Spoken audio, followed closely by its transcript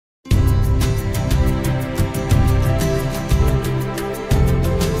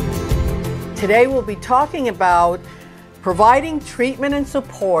Today we'll be talking about providing treatment and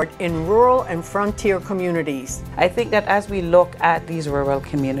support in rural and frontier communities. I think that as we look at these rural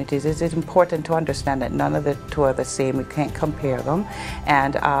communities, it's important to understand that none of the two are the same. We can't compare them.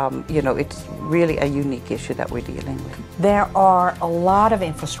 And, it's really a unique issue that we're dealing with. There are a lot of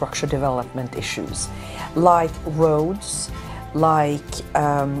infrastructure development issues, like roads, like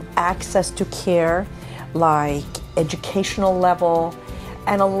access to care, like educational level,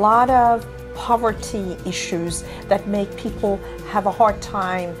 and a lot of poverty issues that make people have a hard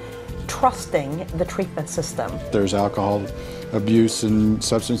time trusting the treatment system. There's alcohol abuse and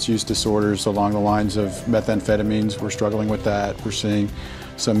substance use disorders along the lines of methamphetamines. We're struggling with that. We're seeing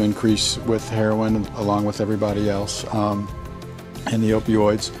some increase with heroin along with everybody else, and the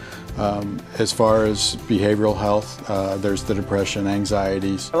opioids. As far as behavioral health, there's the depression,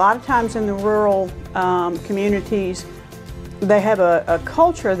 anxieties. A lot of times in the rural communities, they have a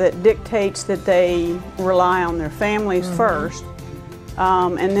culture that dictates that they rely on their families first,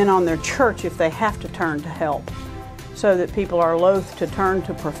 and then on their church if they have to turn to help, so that people are loath to turn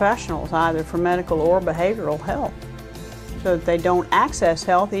to professionals either for medical or behavioral health, so that they don't access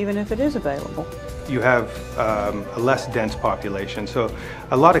health even if it is available. You have a less dense population, so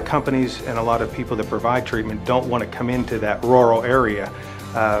a lot of companies and a lot of people that provide treatment don't want to come into that rural area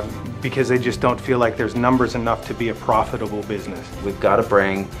because they just don't feel like there's numbers enough to be a profitable business. We've got to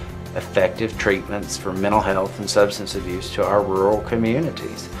bring effective treatments for mental health and substance abuse to our rural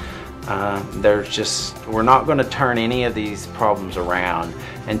communities. We're not going to turn any of these problems around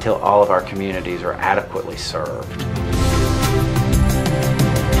until all of our communities are adequately served.